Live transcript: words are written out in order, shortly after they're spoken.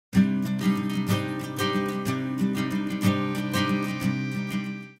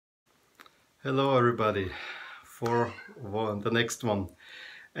Hello everybody for the next one,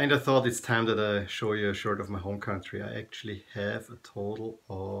 and I thought it's time that I show you a shirt of my home country. I actually have a total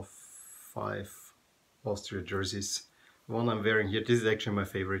of 5 Austria jerseys. One I'm wearing here, this is actually my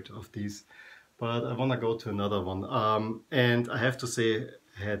favorite of these, but I want to go to another one. And I have to say,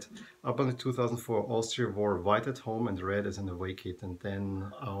 up until 2004 Austria wore white at home and red as an away kit, and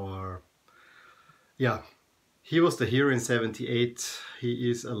then he was the hero in '78.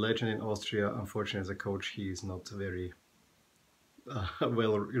 He is a legend in Austria. Unfortunately, as a coach, he is not very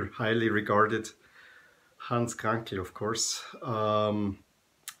highly regarded. Hans Krankl, of course.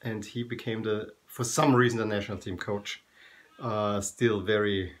 And he became, for some reason, the national team coach. Still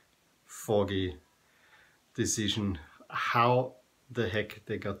very foggy decision how the heck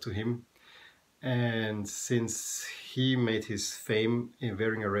they got to him. And since he made his fame in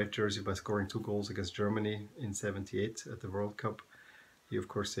wearing a red jersey by scoring 2 goals against Germany in '78 at the World Cup, he of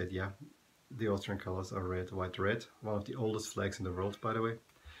course said, yeah, the Austrian colors are red, white, red. One of the oldest flags in the world, by the way.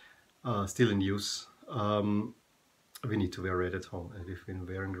 Still in use. We need to wear red at home, and we've been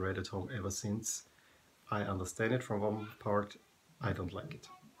wearing red at home ever since. I understand it from one part, I don't like it.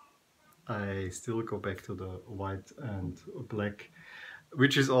 I still go back to the white and black,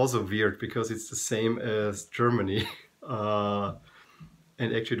 which is also weird because it's the same as Germany. And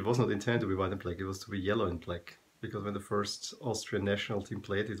actually it was not intended to be white and black, it was to be yellow and black. Because when the first Austrian national team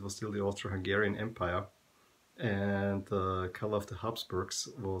played, it was still the Austro-Hungarian Empire. And the color of the Habsburgs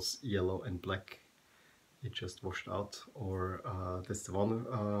was yellow and black. It just washed out. Or that's the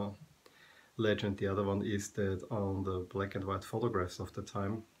one legend. The other one is that on the black and white photographs of the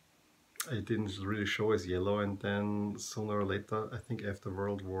time, it didn't really show as yellow, and then sooner or later, I think after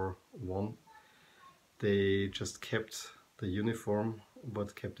World War I, they just kept the uniform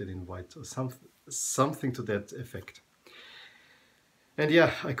but kept it in white, or something to that effect. And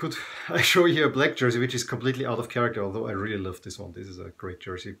yeah, I show you a black jersey which is completely out of character, although I really love this one. This is a great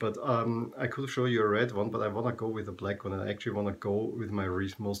jersey. But I could show you a red one, but I want to go with a black one, and I actually want to go with my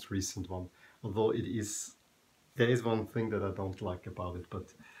most recent one. Although there is one thing that I don't like about it,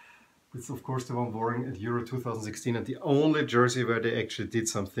 but it's of course the one worn at Euro 2016, and the only jersey where they actually did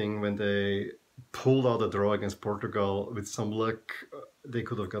something when they pulled out a draw against Portugal. With some luck, they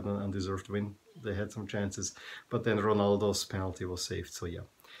could have gotten an undeserved win. They had some chances, but then Ronaldo's penalty was saved. So yeah,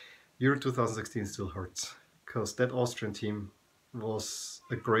 Euro 2016 still hurts, because that Austrian team was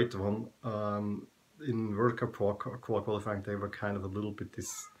a great one. In World Cup qualifying, they were kind of a little bit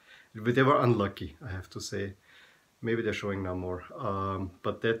they were unlucky, I have to say. Maybe they're showing now more.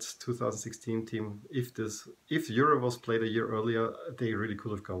 But that 2016 team, if Euro was played a year earlier, they really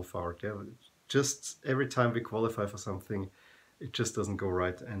could have gone far. Just every time we qualify for something, it just doesn't go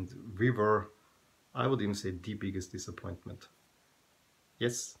right. And we were, I would even say, the biggest disappointment.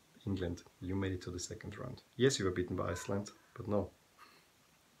 Yes, England, you made it to the second round. Yes, you were beaten by Iceland, but no.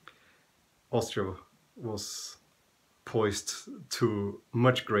 Austria was poised to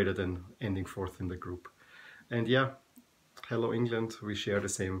much greater than ending 4th in the group. And yeah, hello England, we share the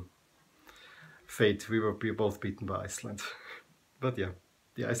same fate. We were both beaten by Iceland. But yeah,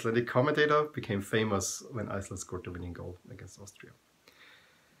 the Icelandic commentator became famous when Iceland scored the winning goal against Austria.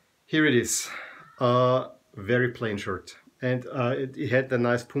 Here it is, a very plain shirt. And it had the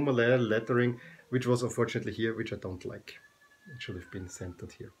nice Puma lettering, which was unfortunately here, which I don't like. It should have been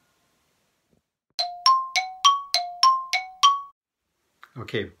centered here.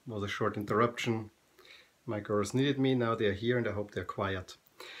 Okay, was a short interruption. My girls needed me, now they're here and I hope they're quiet.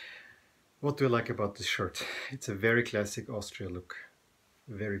 What do I like about this shirt? It's a very classic Austria look.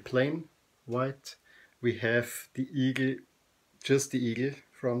 Very plain, white. We have the eagle, just the eagle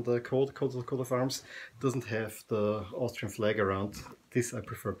from the coat of arms. Doesn't have the Austrian flag around. This I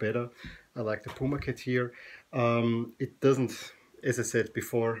prefer better. I like the Puma kit here. It doesn't, as I said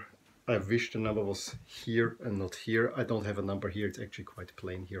before, I wish the number was here and not here. I don't have a number here, it's actually quite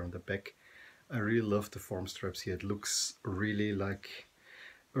plain here on the back. I really love the form straps here. It looks really like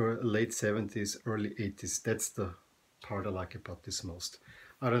late 70s, early 80s. That's the part I like about this most.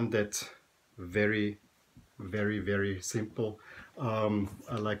 Other than that, very, very, very simple.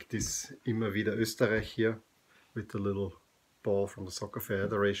 I like this Immer wieder Österreich here with the little ball from the Soccer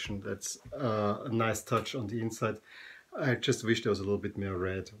Federation. That's a nice touch on the inside. I just wish there was a little bit more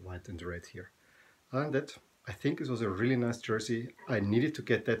red, white and red here. Other than that, I think this was a really nice jersey. I needed to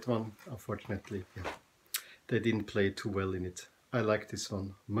get that one. Unfortunately, yeah, they didn't play too well in it. I like this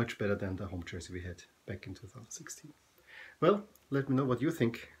one much better than the home jersey we had back in 2016. Well, let me know what you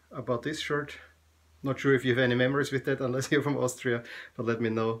think about this shirt. Not sure if you have any memories with that unless you're from Austria, but let me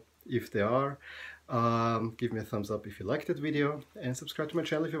know. If they are, give me a thumbs up if you liked that video, and subscribe to my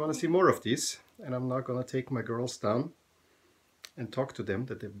channel if you want to see more of these. And I'm now gonna take my girls down and talk to them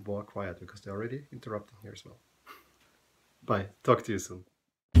that they're more quiet, because they're already interrupting here as well. Bye, talk to you soon.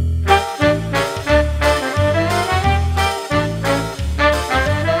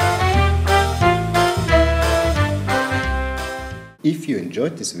 If you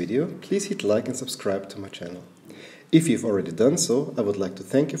enjoyed this video, please hit like and subscribe to my channel. If you've already done so, I would like to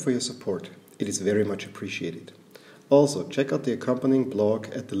thank you for your support. It is very much appreciated. Also, check out the accompanying blog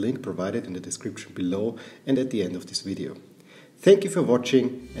at the link provided in the description below and at the end of this video. Thank you for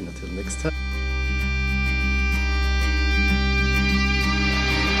watching, and until next time.